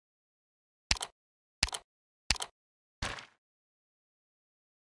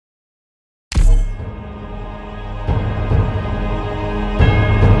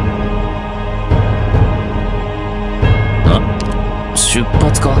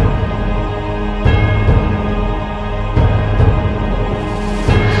ですか？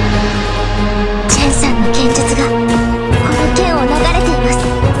チェンさんの剣術がこの剣を流れています。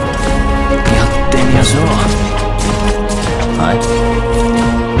やってみましょう。はい。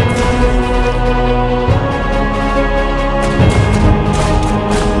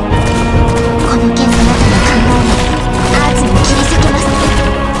この剣の中の感応をアーツに切り裂けます。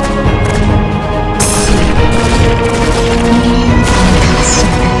未練をかわし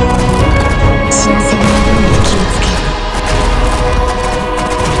死なせないように気をつける。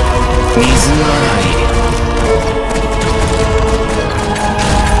水洗い。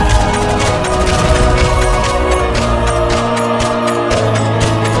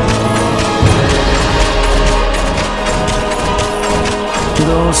ど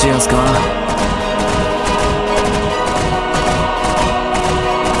うしやすか？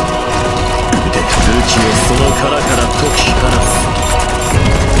武器をその殻から解き放つ。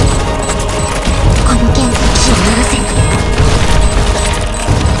この剣で気を流せ。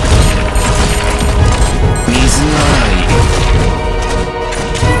水洗い。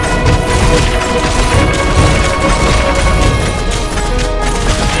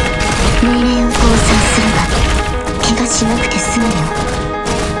未練を降参すれば怪我しなくて済むよ。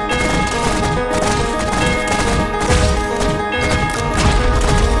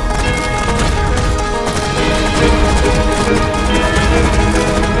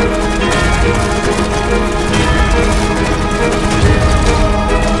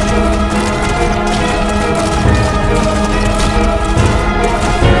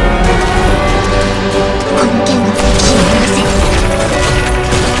この剣が気を流せ。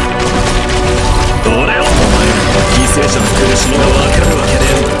俺をお前ら犠牲者の苦しみが分かるわけね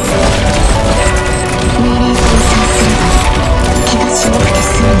えんだ。命令降参すれば怪我しなくて済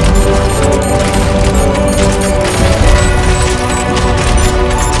むよ。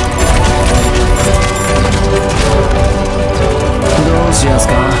どうしやす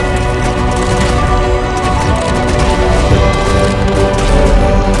か？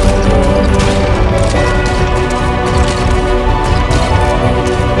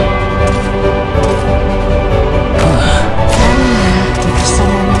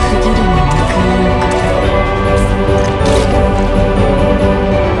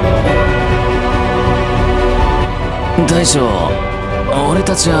大将、俺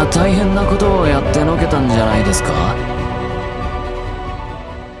たちは大変なことをやってのけたんじゃないですか？